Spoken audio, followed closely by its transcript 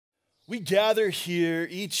We gather here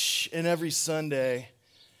each and every Sunday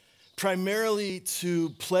primarily to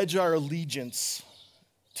pledge our allegiance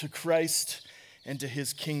to Christ and to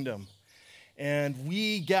his kingdom. And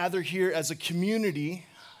we gather here as a community,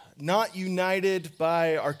 not united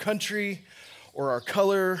by our country or our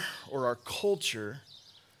color or our culture,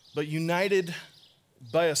 but united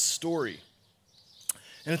by a story.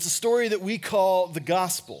 And it's a story that we call the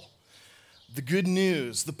gospel, the good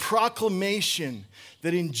news, the proclamation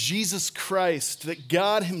that in Jesus Christ, that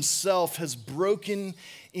God himself has broken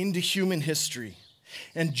into human history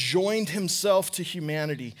and joined himself to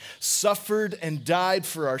humanity, suffered and died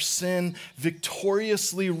for our sin,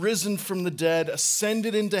 victoriously risen from the dead,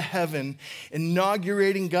 ascended into heaven,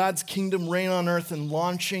 inaugurating God's kingdom reign on earth and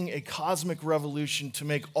launching a cosmic revolution to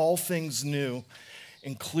make all things new,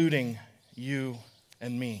 including you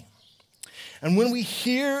and me. And when we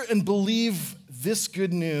hear and believe this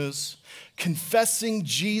good news, confessing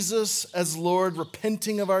Jesus as Lord,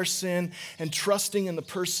 repenting of our sin, and trusting in the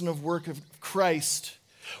person of work of Christ,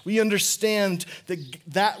 we understand that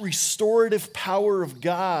that restorative power of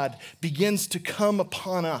God begins to come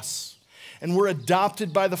upon us. And we're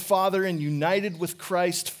adopted by the Father and united with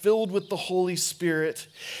Christ, filled with the Holy Spirit,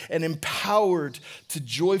 and empowered to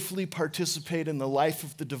joyfully participate in the life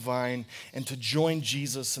of the divine and to join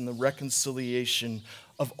Jesus in the reconciliation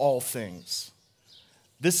of all things.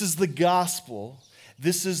 This is the gospel.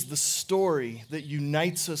 This is the story that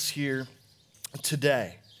unites us here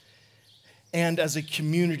today. And as a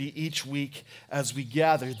community each week as we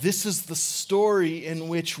gather, this is the story in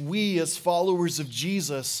which we as followers of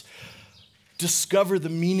Jesus discover the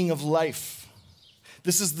meaning of life.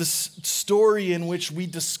 This is the story in which we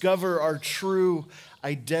discover our true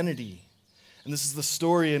identity. And this is the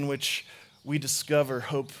story in which we discover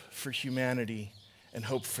hope for humanity and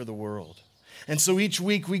hope for the world. And so each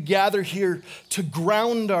week we gather here to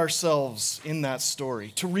ground ourselves in that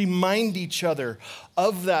story, to remind each other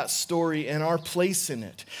of that story and our place in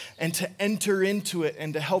it, and to enter into it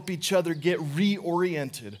and to help each other get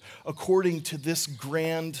reoriented according to this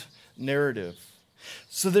grand narrative.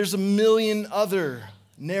 So there's a million other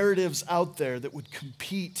narratives out there that would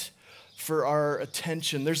compete for our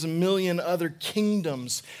attention. There's a million other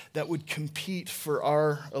kingdoms that would compete for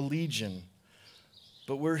our allegiance.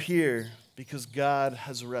 But we're here because God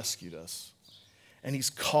has rescued us, and he's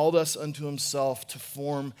called us unto himself to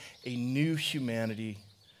form a new humanity,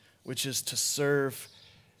 which is to serve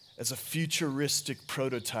as a futuristic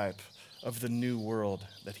prototype of the new world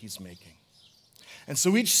that he's making. And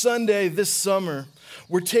so each Sunday this summer,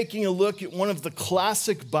 we're taking a look at one of the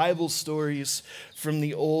classic Bible stories from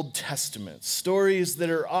the Old Testament. Stories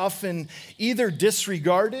that are often either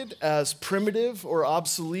disregarded as primitive or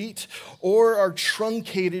obsolete, or are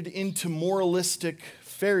truncated into moralistic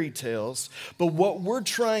fairy tales. But what we're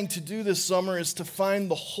trying to do this summer is to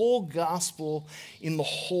find the whole gospel in the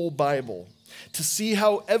whole Bible, to see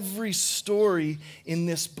how every story in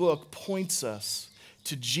this book points us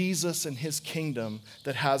to Jesus and his kingdom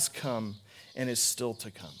that has come and is still to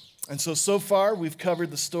come. And so far, we've covered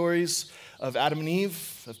the stories of Adam and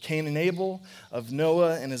Eve, of Cain and Abel, of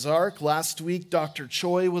Noah and his ark. Last week, Dr.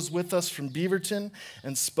 Choi was with us from Beaverton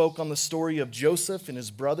and spoke on the story of Joseph and his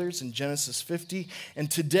brothers in Genesis 50. And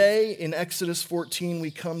today, in Exodus 14, we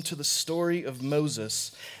come to the story of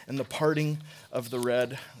Moses and the parting of the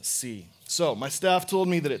Red Sea. So my staff told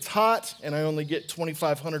me that it's hot and I only get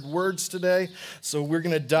 2,500 words today, so we're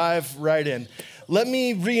going to dive right in. Let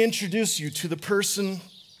me reintroduce you to the person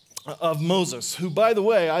of Moses, who, by the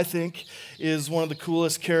way, I think is one of the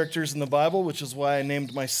coolest characters in the Bible, which is why I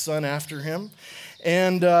named my son after him.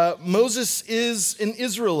 And Moses is an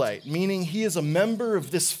Israelite, meaning he is a member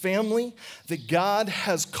of this family that God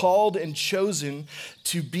has called and chosen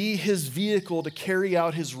to be his vehicle to carry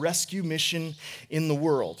out his rescue mission in the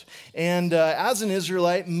world. And as an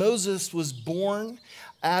Israelite, Moses was born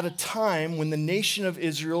at a time when the nation of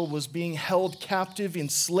Israel was being held captive in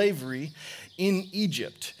slavery in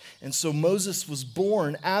Egypt. And so Moses was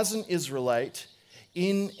born as an Israelite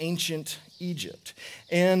in ancient Egypt.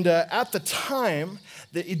 And at the time,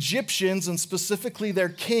 the Egyptians, and specifically their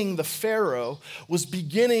king, the Pharaoh, was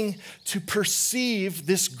beginning to perceive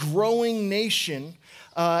this growing nation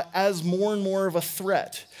as more and more of a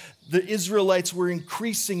threat. The Israelites were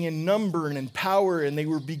increasing in number and in power, and they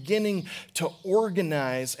were beginning to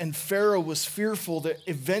organize, and Pharaoh was fearful that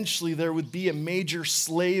eventually there would be a major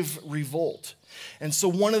slave revolt. And so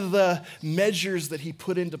one of the measures that he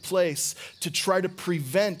put into place to try to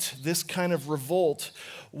prevent this kind of revolt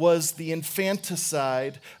was the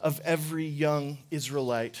infanticide of every young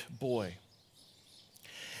Israelite boy.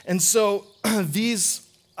 And so these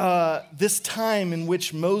this time in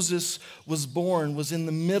which Moses was born was in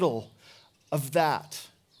the middle of that.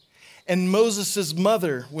 And Moses'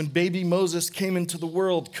 mother, when baby Moses came into the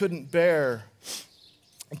world, couldn't bear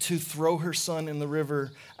to throw her son in the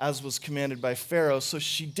river as was commanded by Pharaoh. So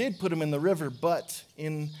she did put him in the river, but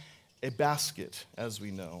in a basket, as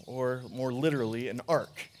we know, or more literally, an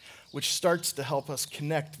ark, which starts to help us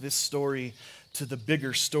connect this story to the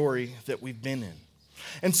bigger story that we've been in.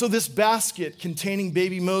 And so this basket containing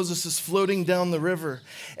baby Moses is floating down the river,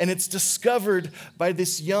 and it's discovered by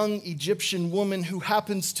this young Egyptian woman who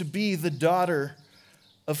happens to be the daughter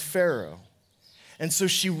of Pharaoh. And so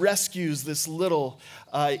she rescues this little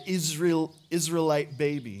Israelite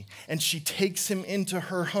baby, and she takes him into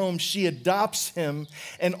her home. She adopts him,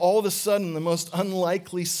 and all of a sudden, the most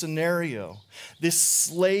unlikely scenario, this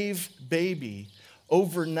slave baby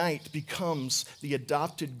overnight becomes the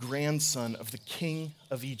adopted grandson of the king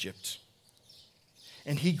of Egypt.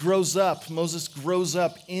 And he grows up, Moses grows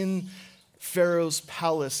up in Pharaoh's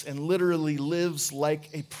palace and literally lives like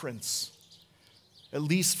a prince, at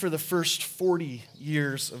least for the first 40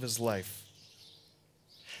 years of his life.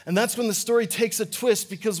 And that's when the story takes a twist,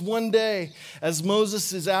 because one day, as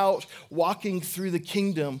Moses is out walking through the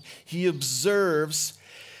kingdom, he observes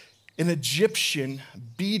an Egyptian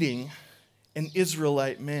beating an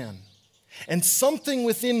Israelite man. And something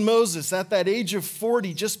within Moses at that age of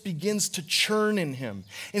 40 just begins to churn in him.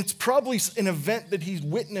 And it's probably an event that he's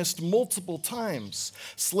witnessed multiple times.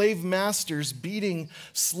 Slave masters beating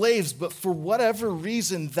slaves, but for whatever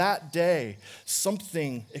reason that day,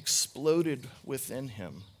 something exploded within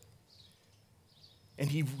him. And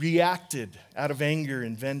he reacted out of anger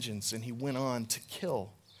and vengeance, and he went on to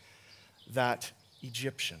kill that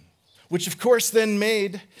Egyptian, which of course then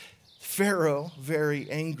made Pharaoh very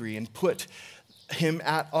angry and put him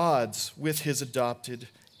at odds with his adopted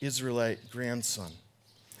Israelite grandson.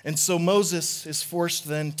 And so Moses is forced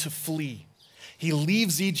then to flee. He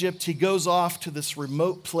leaves Egypt. He goes off to this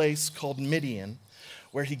remote place called Midian,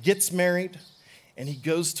 where he gets married and he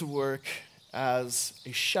goes to work as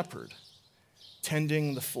a shepherd,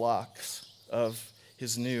 tending the flocks of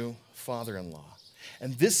his new father-in-law.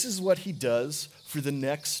 And this is what he does for the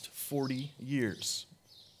next 40 years.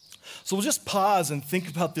 So we'll just pause and think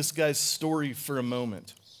about this guy's story for a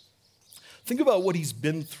moment. Think about what he's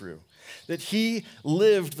been through, that he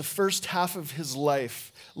lived the first half of his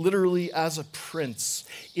life literally as a prince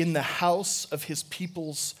in the house of his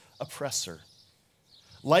people's oppressor.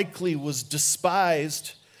 Likely was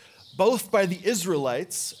despised both by the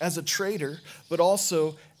Israelites as a traitor, but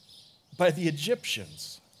also by the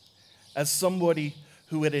Egyptians as somebody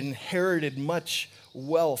who had inherited much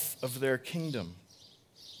wealth of their kingdom.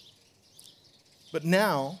 But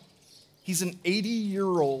now, he's an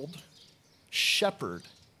 80-year-old shepherd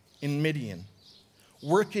in Midian,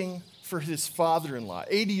 working for his father-in-law.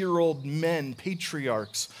 80-year-old men,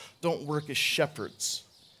 patriarchs, don't work as shepherds.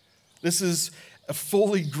 This is a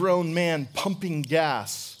fully grown man pumping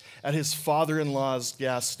gas at his father-in-law's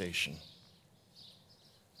gas station.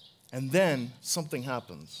 And then something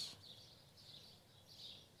happens.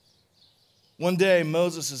 One day,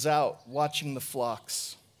 Moses is out watching the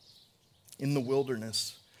flocks in the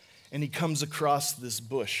wilderness, and he comes across this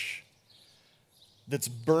bush that's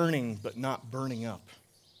burning but not burning up.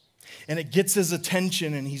 And it gets his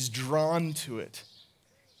attention, and he's drawn to it.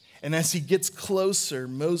 And as he gets closer,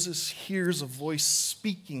 Moses hears a voice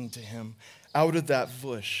speaking to him out of that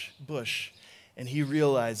bush, and he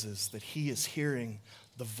realizes that he is hearing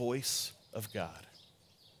the voice of God.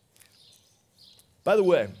 By the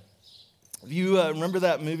way, do you remember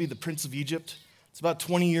that movie, The Prince of Egypt? It's about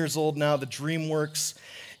 20 years old now, the DreamWorks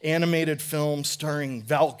animated film starring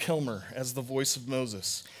Val Kilmer as the voice of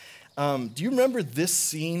Moses. Do you remember this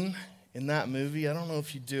scene in that movie? I don't know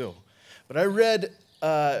if you do, but I read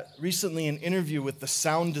recently an interview with the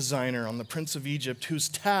sound designer on The Prince of Egypt, whose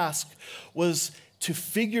task was to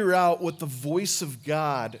figure out what the voice of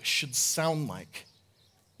God should sound like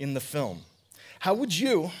in the film. How would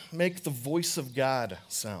you make the voice of God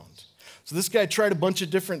sound? So this guy tried a bunch of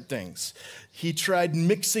different things. He tried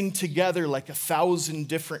mixing together like 1,000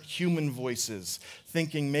 different human voices,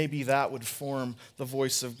 thinking maybe that would form the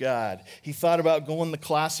voice of God. He thought about going the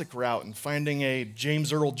classic route and finding a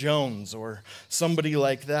James Earl Jones or somebody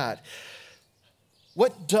like that.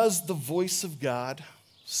 What does the voice of God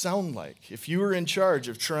sound like? If you were in charge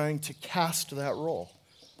of trying to cast that role,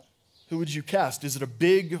 who would you cast? Is it a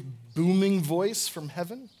big, booming voice from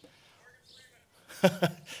heaven?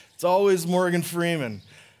 It's always Morgan Freeman.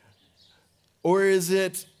 Or is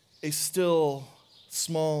it a still,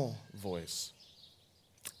 small voice?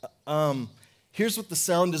 Here's what the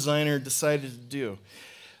sound designer decided to do.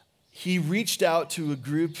 he reached out to a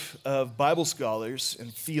group of Bible scholars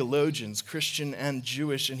and theologians, Christian and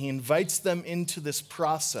Jewish, and he invites them into this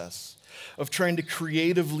process of trying to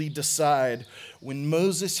creatively decide, when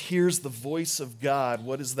Moses hears the voice of God,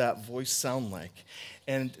 what does that voice sound like?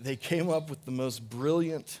 And they came up with the most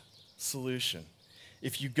brilliant solution.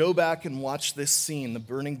 If you go back and watch this scene, the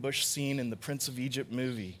burning bush scene in the Prince of Egypt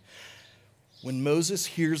movie, when Moses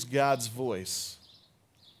hears God's voice,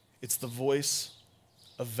 it's the voice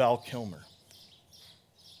of Val Kilmer.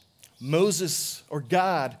 Moses, or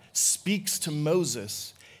God, speaks to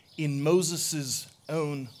Moses in Moses'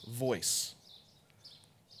 own voice.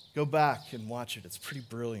 Go back and watch it. It's pretty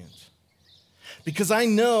brilliant. Because I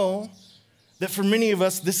know that for many of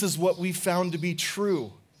us, this is what we found to be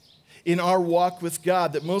true in our walk with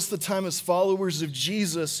God, that most of the time as followers of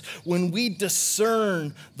Jesus, when we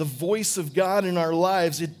discern the voice of God in our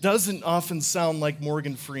lives, it doesn't often sound like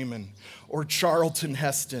Morgan Freeman or Charlton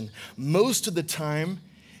Heston. Most of the time,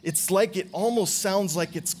 it's like it almost sounds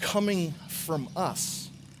like it's coming from us.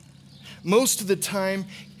 Most of the time,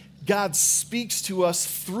 God speaks to us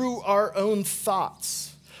through our own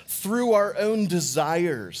thoughts, through our own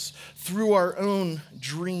desires, through our own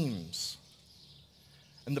dreams.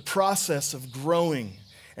 And the process of growing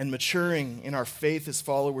and maturing in our faith as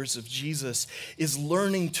followers of Jesus is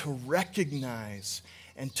learning to recognize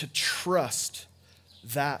and to trust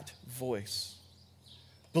that voice.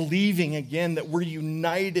 Believing again that we're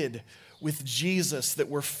united with Jesus, that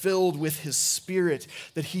we're filled with his Spirit,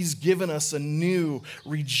 that he's given us a new,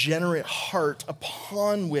 regenerate heart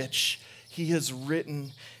upon which he has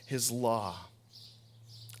written his law.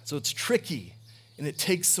 So it's tricky and it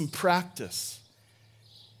takes some practice.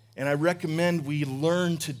 And I recommend we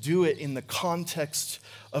learn to do it in the context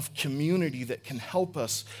of community that can help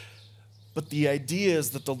us. But the idea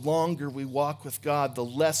is that the longer we walk with God, the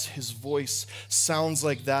less his voice sounds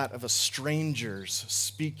like that of a stranger's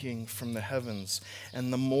speaking from the heavens,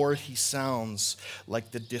 and the more he sounds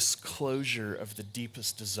like the disclosure of the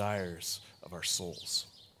deepest desires of our souls.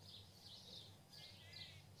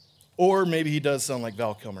 Or maybe he does sound like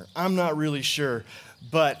Val Kilmer. I'm not really sure,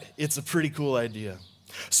 but it's a pretty cool idea.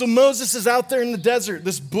 So Moses is out there in the desert.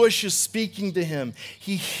 This bush is speaking to him.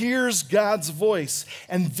 He hears God's voice.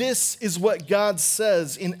 And this is what God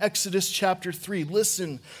says in Exodus chapter 3.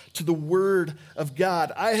 Listen to the word of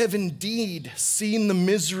God. I have indeed seen the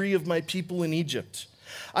misery of my people in Egypt.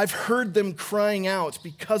 I've heard them crying out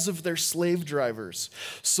because of their slave drivers.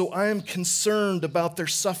 So I am concerned about their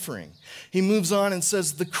suffering. He moves on and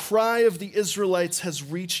says, the cry of the Israelites has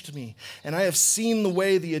reached me, and I have seen the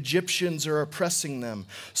way the Egyptians are oppressing them.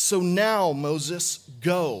 So now, Moses,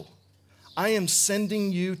 go. I am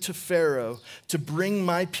sending you to Pharaoh to bring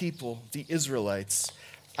my people, the Israelites,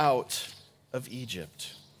 out of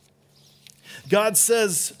Egypt. God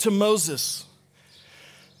says to Moses,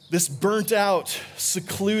 this burnt out,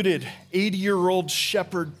 secluded, 80-year-old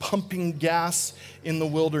shepherd pumping gas in the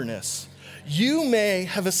wilderness, you may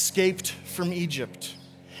have escaped from Egypt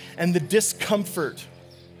and the discomfort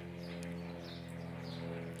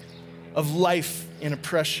of life in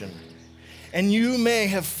oppression. And you may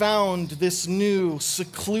have found this new,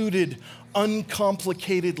 secluded,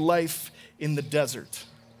 uncomplicated life in the desert.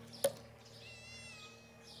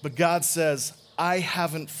 But God says, I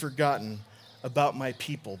haven't forgotten about my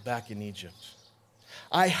people back in Egypt.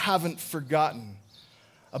 I haven't forgotten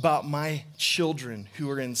about my children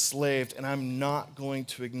who are enslaved, and I'm not going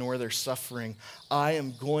to ignore their suffering. I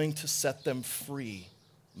am going to set them free,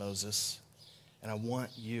 Moses, and I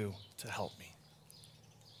want you to help me.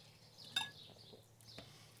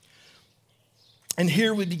 And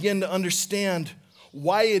here we begin to understand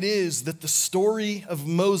why it is that the story of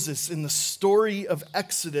Moses and the story of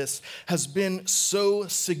Exodus has been so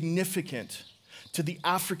significant to the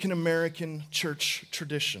African American church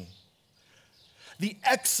tradition. The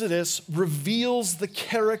Exodus reveals the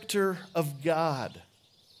character of God.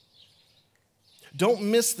 Don't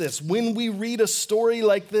miss this. When we read a story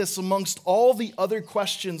like this, amongst all the other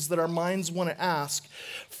questions that our minds want to ask,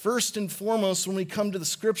 first and foremost, when we come to the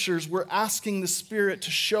scriptures, we're asking the Spirit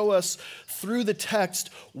to show us through the text,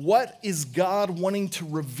 what is God wanting to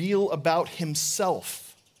reveal about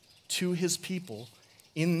himself to his people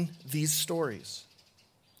in these stories?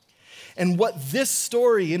 And what this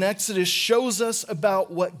story in Exodus shows us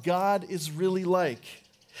about what God is really like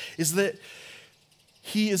is that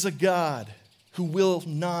he is a God who will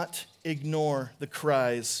not ignore the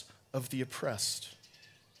cries of the oppressed.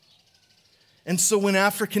 And so when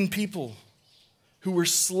African people who were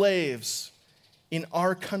slaves in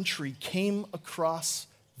our country came across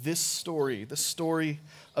this story, the story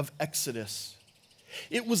of Exodus,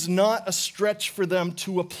 It was not a stretch for them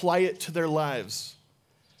to apply it to their lives.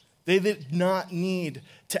 They did not need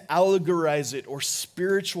to allegorize it or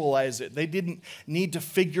spiritualize it. They didn't need to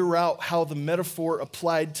figure out how the metaphor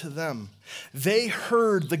applied to them. They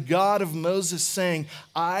heard the God of Moses saying,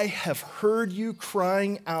 I have heard you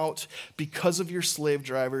crying out because of your slave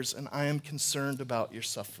drivers, and I am concerned about your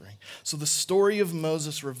suffering. So the story of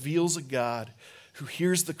Moses reveals a God who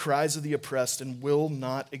hears the cries of the oppressed and will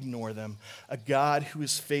not ignore them, a God who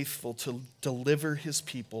is faithful to deliver his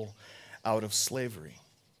people out of slavery.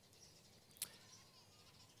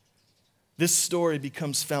 This story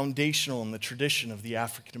becomes foundational in the tradition of the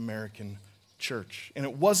African American church. And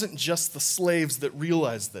it wasn't just the slaves that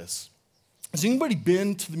realized this. Has anybody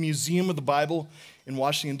been to the Museum of the Bible in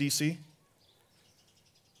Washington, D.C.?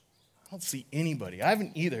 I don't see anybody. I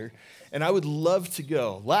haven't either, and I would love to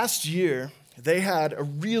go. Last year, they had a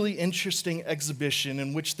really interesting exhibition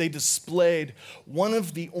in which they displayed one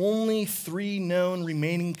of the only 3 known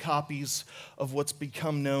remaining copies of what's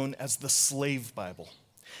become known as the Slave Bible.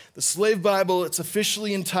 The Slave Bible, it's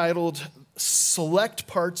officially entitled Select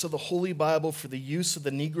Parts of the Holy Bible for the Use of the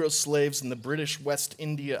Negro Slaves in the British West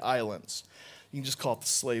India Islands. You can just call it the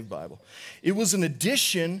Slave Bible. It was an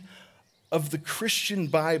edition of the Christian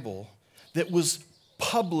Bible that was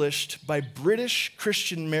published by British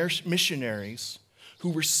Christian missionaries who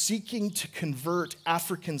were seeking to convert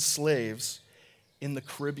African slaves in the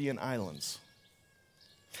Caribbean islands.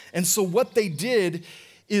 And so what they did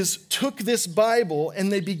is took this Bible and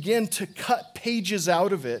they began to cut pages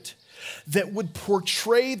out of it that would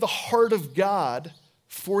portray the heart of God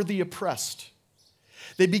for the oppressed.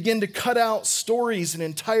 They began to cut out stories and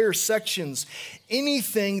entire sections,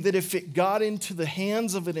 anything that if it got into the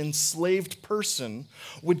hands of an enslaved person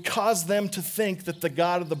would cause them to think that the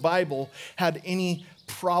God of the Bible had any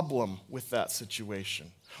problem with that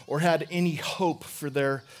situation or had any hope for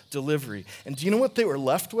their delivery. And do you know what they were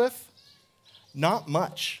left with? Not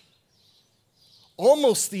much.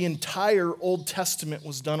 Almost the entire Old Testament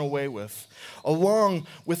was done away with, along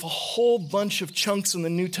with a whole bunch of chunks in the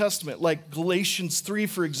New Testament, like Galatians 3,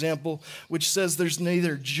 for example, which says there's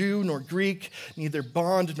neither Jew nor Greek, neither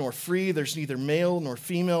bond nor free, there's neither male nor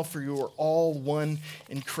female, for you are all one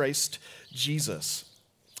in Christ Jesus.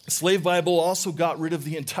 The Slave Bible also got rid of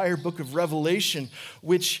the entire book of Revelation,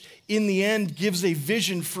 which in the end gives a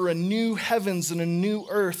vision for a new heavens and a new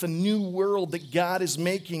earth, a new world that God is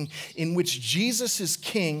making in which Jesus is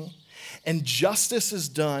king and justice is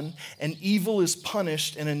done and evil is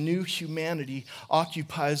punished and a new humanity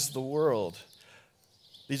occupies the world.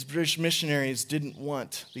 These British missionaries didn't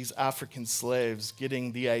want these African slaves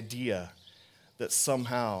getting the idea that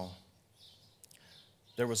somehow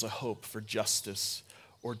there was a hope for justice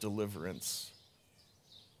or deliverance.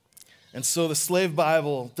 And so the Slave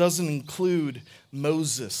Bible doesn't include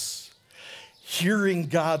Moses hearing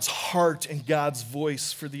God's heart and God's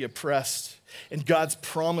voice for the oppressed and God's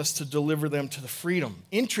promise to deliver them to the freedom.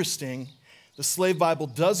 Interesting, the Slave Bible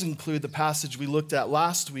does include the passage we looked at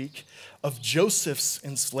last week of Joseph's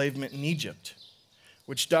enslavement in Egypt,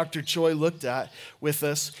 which Dr. Choi looked at with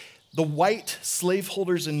us. The white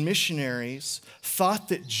slaveholders and missionaries thought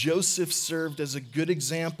that Joseph served as a good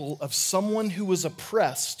example of someone who was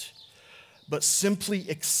oppressed but simply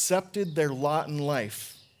accepted their lot in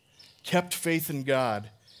life, kept faith in God,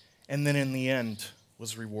 and then in the end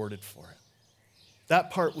was rewarded for it. That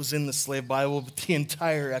part was in the Slave Bible, but the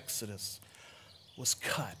entire Exodus was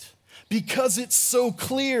cut because it's so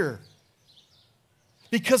clear.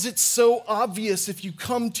 Because it's so obvious if you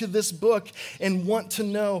come to this book and want to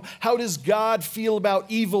know, how does God feel about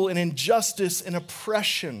evil and injustice and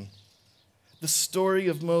oppression? The story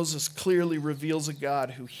of Moses clearly reveals a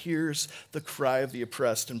God who hears the cry of the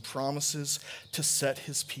oppressed and promises to set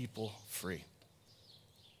his people free.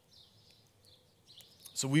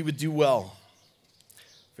 So we would do well,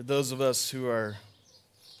 for those of us who are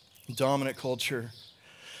dominant culture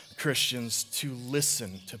Christians, to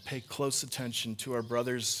listen, to pay close attention to our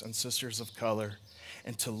brothers and sisters of color,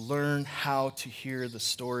 and to learn how to hear the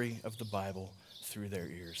story of the Bible through their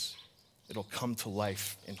ears. It'll come to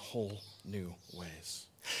life in whole new ways.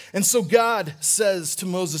 And so God says to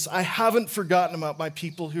Moses, I haven't forgotten about my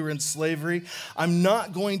people who are in slavery. I'm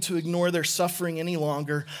not going to ignore their suffering any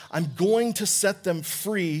longer. I'm going to set them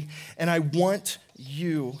free, and I want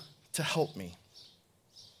you to help me.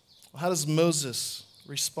 Well, how does Moses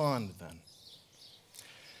respond then?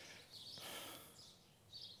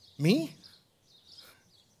 Me?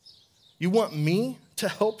 You want me to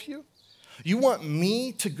help you? You want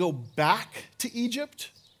me to go back to Egypt?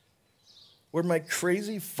 where my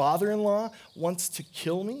crazy father-in-law wants to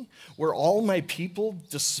kill me, where all my people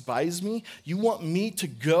despise me? You want me to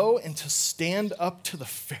go and to stand up to the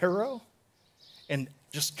Pharaoh and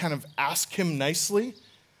just kind of ask him nicely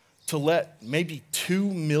to let maybe 2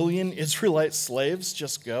 million Israelite slaves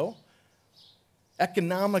just go?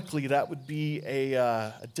 Economically, that would be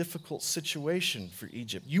a difficult situation for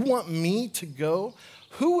Egypt. You want me to go?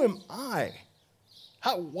 Who am I?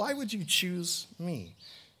 Why would you choose me?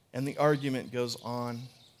 And the argument goes on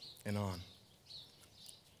and on.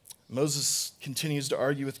 Moses continues to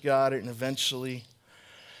argue with God, and eventually,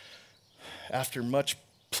 after much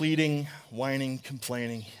pleading, whining,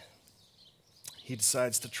 complaining, he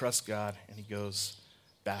decides to trust God, and he goes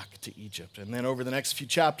back to Egypt. And then over the next few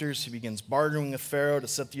chapters, he begins bargaining with Pharaoh to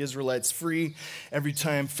set the Israelites free. Every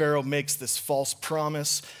time Pharaoh makes this false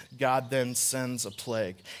promise, God then sends a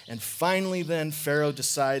plague. And finally then, Pharaoh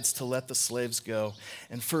decides to let the slaves go.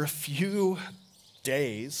 And for a few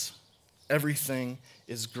days, everything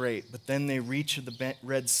is great. But then they reach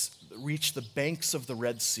the banks of the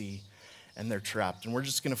Red Sea, and they're trapped. And we're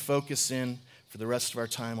just going to focus in for the rest of our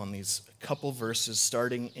time on these couple verses,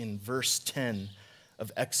 starting in verse 10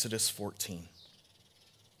 of Exodus 14.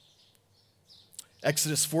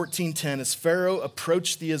 Exodus 14:10, as Pharaoh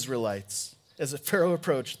approached, the Israelites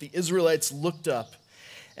looked up,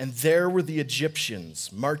 and there were the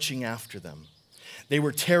Egyptians marching after them. They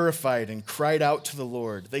were terrified and cried out to the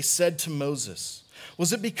Lord. They said to Moses,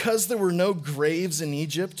 "Was it because there were no graves in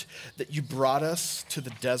Egypt that you brought us to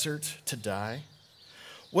the desert to die?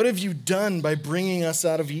 What have you done by bringing us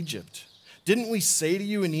out of Egypt? Didn't we say to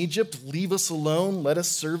you in Egypt, 'Leave us alone, let us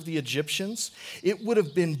serve the Egyptians'? It would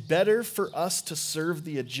have been better for us to serve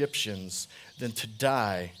the Egyptians than to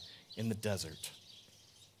die in the desert."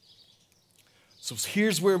 So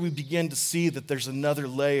here's where we begin to see that there's another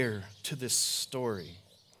layer to this story.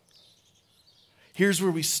 Here's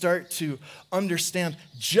where we start to understand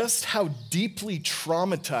just how deeply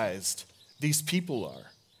traumatized these people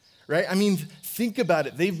are, right? I mean, think about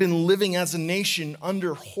it. They've been living as a nation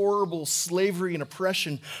under horrible slavery and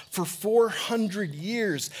oppression for 400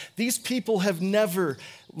 years. These people have never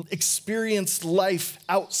experienced life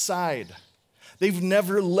outside. They've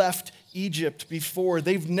never left Egypt before.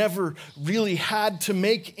 They've never really had to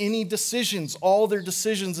make any decisions. All their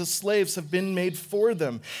decisions as slaves have been made for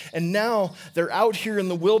them. And now they're out here in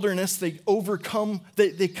the wilderness. They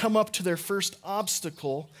come up to their first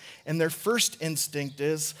obstacle, and their first instinct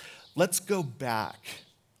is, let's go back.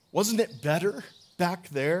 Wasn't it better back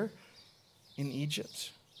there in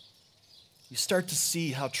Egypt? You start to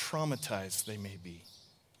see how traumatized they may be.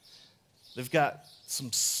 They've got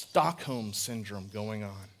some Stockholm syndrome going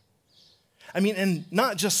on. I mean, and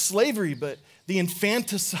not just slavery, but the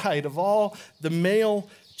infanticide of all the male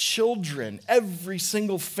children. Every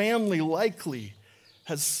single family likely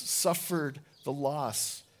has suffered the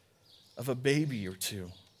loss of a baby or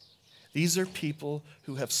two. These are people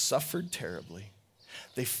who have suffered terribly.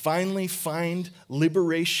 They finally find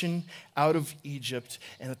liberation out of Egypt,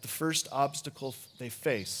 and at the first obstacle they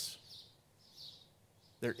face,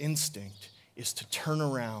 their instinct is to turn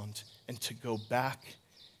around and to go back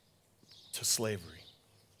to slavery.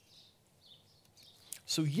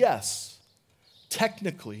 So yes,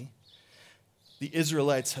 technically, the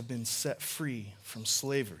Israelites have been set free from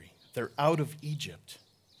slavery. They're out of Egypt.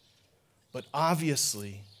 But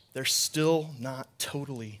obviously, they're still not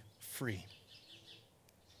totally free.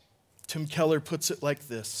 Tim Keller puts it like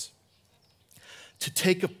this: to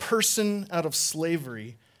take a person out of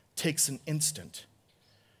slavery takes an instant.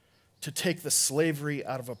 To take the slavery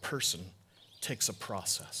out of a person takes a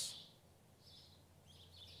process.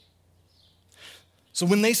 So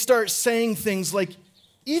when they start saying things like,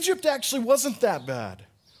 Egypt actually wasn't that bad.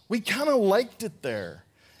 We kind of liked it there.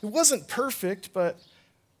 It wasn't perfect, but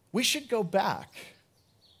we should go back.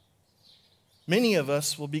 Many of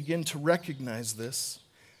us will begin to recognize this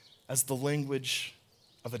as the language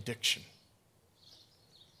of addiction.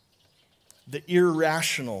 The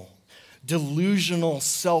irrational, delusional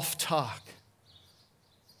self-talk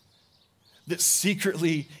that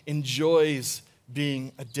secretly enjoys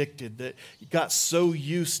being addicted, that got so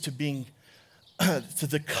used to being to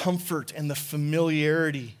the comfort and the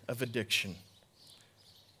familiarity of addiction,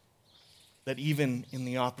 that even in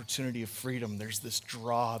the opportunity of freedom, there's this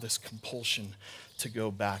draw, this compulsion to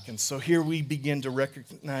go back. And so here we begin to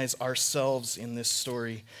recognize ourselves in this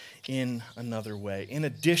story in another way. In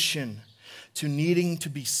addition to needing to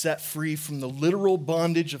be set free from the literal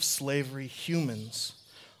bondage of slavery, humans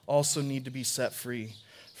also need to be set free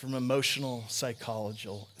from emotional,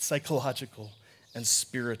 psychological, and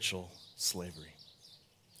spiritual slavery.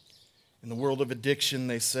 In the world of addiction,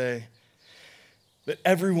 they say, But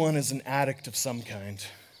everyone is an addict of some kind,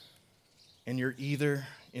 and you're either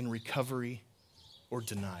in recovery or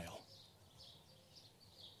denial.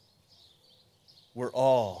 We're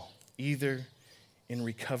all either in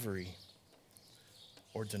recovery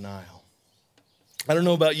or denial. I don't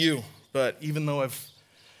know about you, but even though I've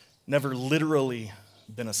never literally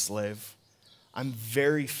been a slave, I'm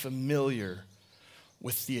very familiar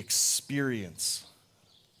with the experience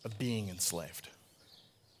of being enslaved,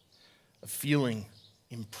 of feeling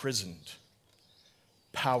imprisoned,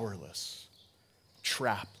 powerless,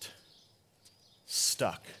 trapped,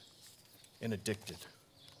 stuck, and addicted.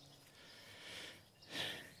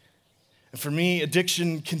 And for me,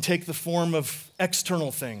 addiction can take the form of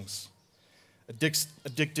external things.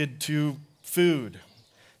 Addicted to food,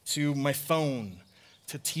 to my phone,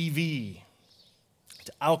 to TV,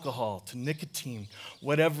 to alcohol, to nicotine,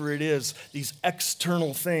 whatever it is, these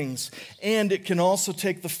external things. And it can also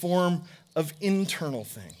take the form of internal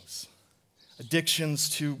things. Addictions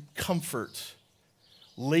to comfort,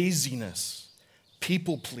 laziness,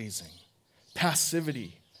 people-pleasing,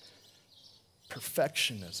 passivity,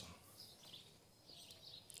 perfectionism.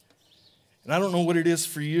 And I don't know what it is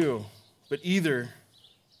for you, but either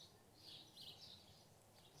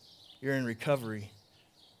you're in recovery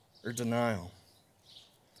or denial.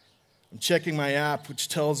 I'm checking my app, which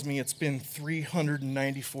tells me it's been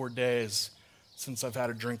 394 days since I've had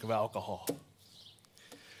a drink of alcohol.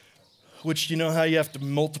 Which, you know how you have to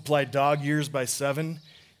multiply dog years by 7?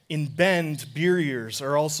 In Bend, beer years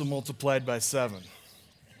are also multiplied by 7.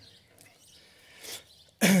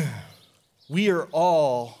 We are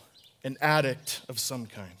all an addict of some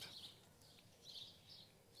kind.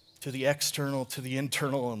 To the external, to the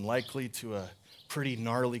internal, and likely to a pretty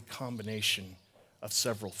gnarly combination of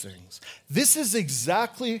several things. This is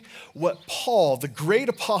exactly what Paul, the great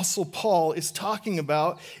apostle Paul, is talking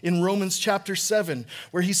about in Romans chapter 7,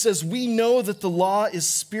 where he says, we know that the law is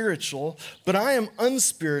spiritual, but I am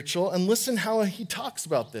unspiritual. And listen how he talks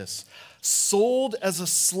about this. Sold as a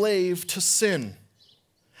slave to sin.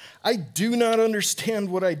 I do not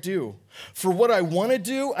understand what I do. For what I want to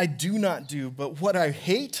do, I do not do. But what I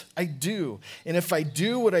hate, I do. And if I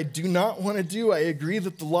do what I do not want to do, I agree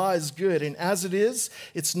that the law is good. And as it is,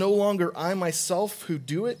 it's no longer I myself who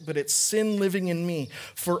do it, but it's sin living in me.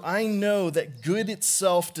 For I know that good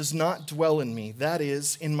itself does not dwell in me, that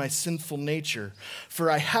is, in my sinful nature.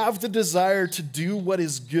 For I have the desire to do what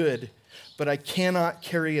is good, but I cannot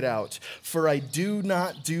carry it out. For I do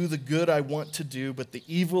not do the good I want to do, but the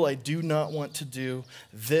evil I do not want to do,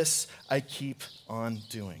 this I keep on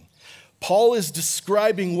doing. Paul is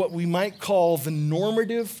describing what we might call the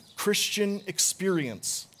normative Christian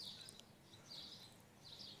experience.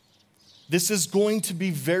 This is going to be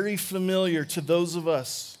very familiar to those of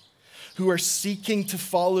us who are seeking to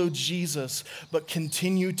follow Jesus, but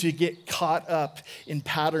continue to get caught up in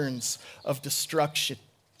patterns of destruction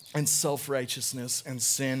and self-righteousness and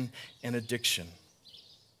sin and addiction.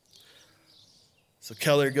 So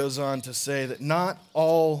Keller goes on to say that not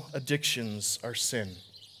all addictions are sin,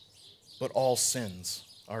 but all sins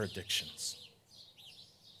are addictions.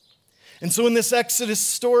 And so in this Exodus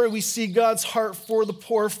story, we see God's heart for the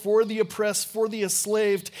poor, for the oppressed, for the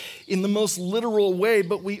enslaved in the most literal way,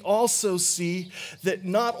 but we also see that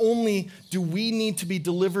not only do we need to be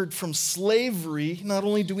delivered from slavery, not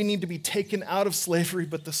only do we need to be taken out of slavery,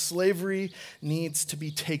 but the slavery needs to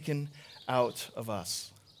be taken out of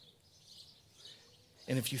us.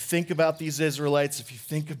 And if you think about these Israelites, if you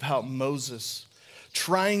think about Moses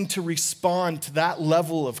trying to respond to that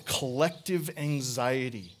level of collective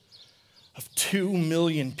anxiety, of 2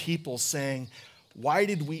 million people saying, why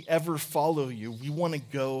did we ever follow you? We want to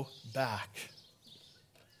go back.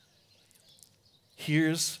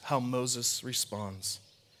 Here's how Moses responds.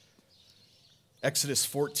 Exodus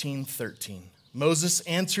 14:13. Moses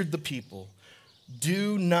answered the people,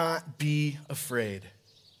 do not be afraid.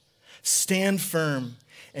 Stand firm,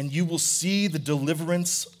 and you will see the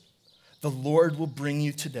deliverance the Lord will bring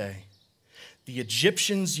you today. The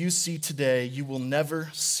Egyptians you see today, you will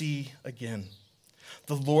never see again.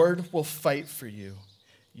 The Lord will fight for you.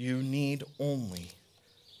 You need only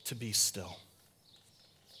to be still.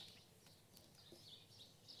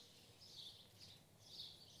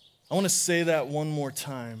 I want to say that one more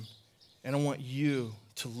time, and I want you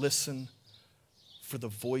to listen for the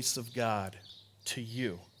voice of God to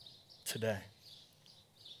you today.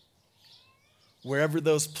 Wherever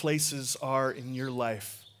those places are in your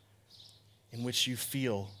life, in which you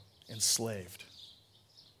feel enslaved,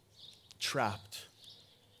 trapped,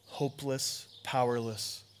 hopeless,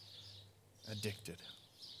 powerless, addicted.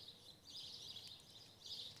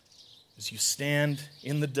 As you stand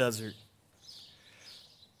in the desert,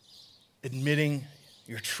 admitting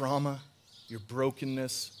your trauma, your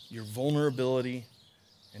brokenness, your vulnerability,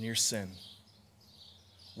 and your sin.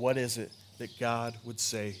 What is it that God would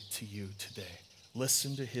say to you today?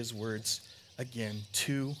 Listen to his words again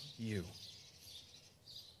to you.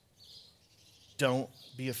 Don't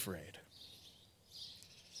be afraid.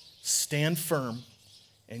 Stand firm,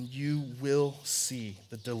 and you will see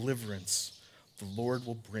the deliverance the Lord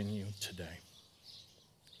will bring you today.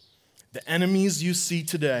 The enemies you see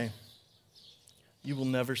today, you will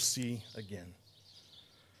never see again.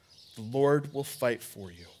 The Lord will fight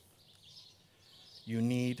for you. You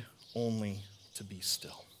need only to be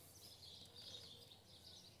still.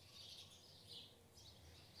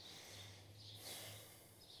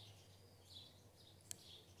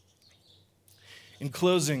 In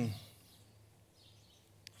closing,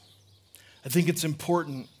 I think it's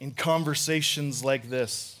important in conversations like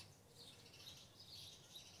this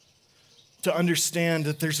to understand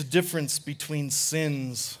that there's a difference between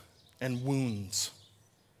sins and wounds.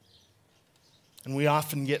 And we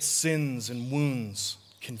often get sins and wounds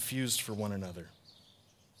confused for one another.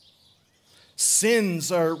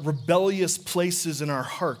 Sins are rebellious places in our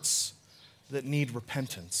hearts that need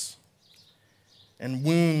repentance. And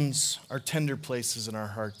wounds are tender places in our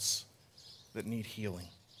hearts that need healing.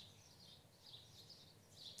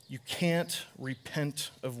 You can't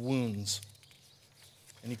repent of wounds,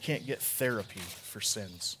 and you can't get therapy for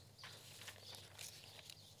sins.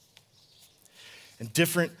 And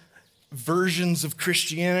different versions of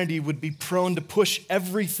Christianity would be prone to push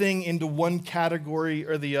everything into one category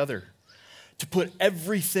or the other, to put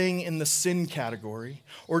everything in the sin category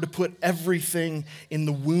or to put everything in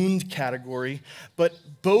the wound category, but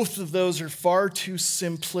both of those are far too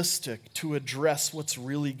simplistic to address what's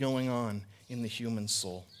really going on in the human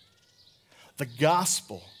soul. The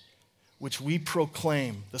gospel, which we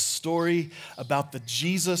proclaim, the story about the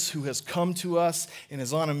Jesus who has come to us and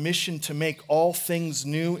is on a mission to make all things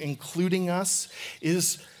new, including us,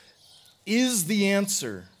 is the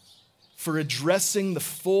answer for addressing the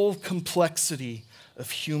full complexity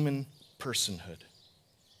of human personhood.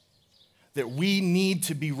 That we need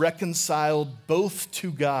to be reconciled both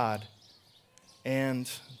to God and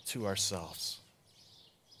to ourselves.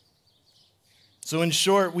 So in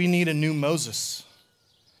short, we need a new Moses,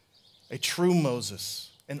 a true Moses,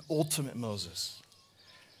 an ultimate Moses.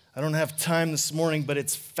 I don't have time this morning, but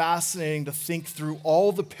it's fascinating to think through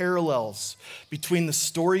all the parallels between the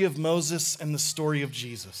story of Moses and the story of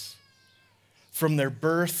Jesus. From their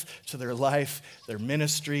birth to their life, their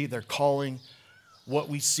ministry, their calling, what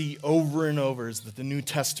we see over and over is that the New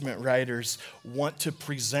Testament writers want to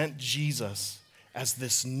present Jesus as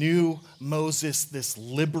this new Moses, this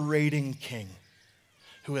liberating king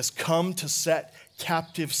who has come to set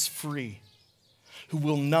captives free, who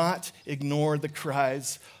will not ignore the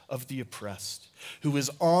cries of the oppressed, who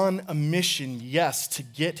is on a mission, yes, to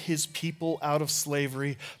get his people out of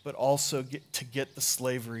slavery, but also to get the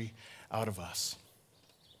slavery out of us.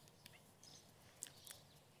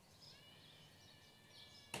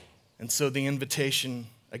 And so the invitation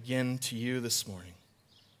again to you this morning,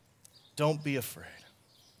 don't be afraid,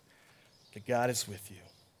 that God is with you.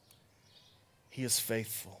 He is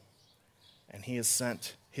faithful, and he has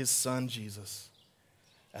sent his son Jesus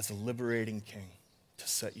as a liberating king to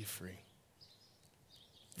set you free.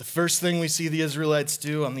 The first thing we see the Israelites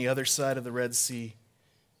do on the other side of the Red Sea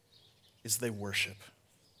is they worship.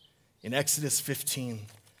 In Exodus 15,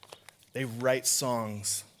 they write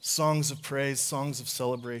songs of praise, songs of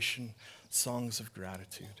celebration, songs of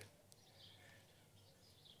gratitude.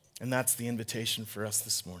 And that's the invitation for us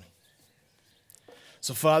this morning.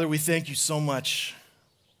 So, Father, we thank you so much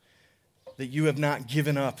that you have not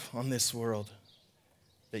given up on this world,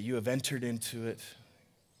 that you have entered into it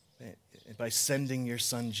by sending your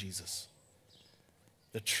son Jesus,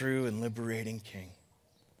 the true and liberating King.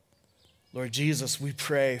 Lord Jesus, we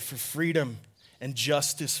pray for freedom and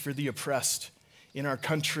justice for the oppressed in our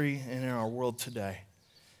country and in our world today.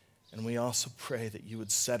 And we also pray that you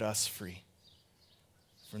would set us free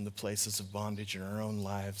from the places of bondage in our own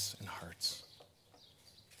lives and hearts.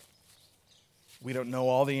 We don't know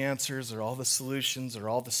all the answers or all the solutions or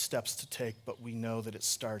all the steps to take, but we know that it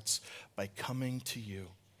starts by coming to you,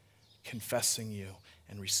 confessing you,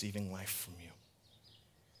 and receiving life from you.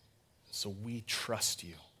 So we trust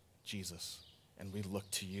you, Jesus, and we look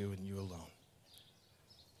to you and you alone.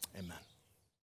 Amen.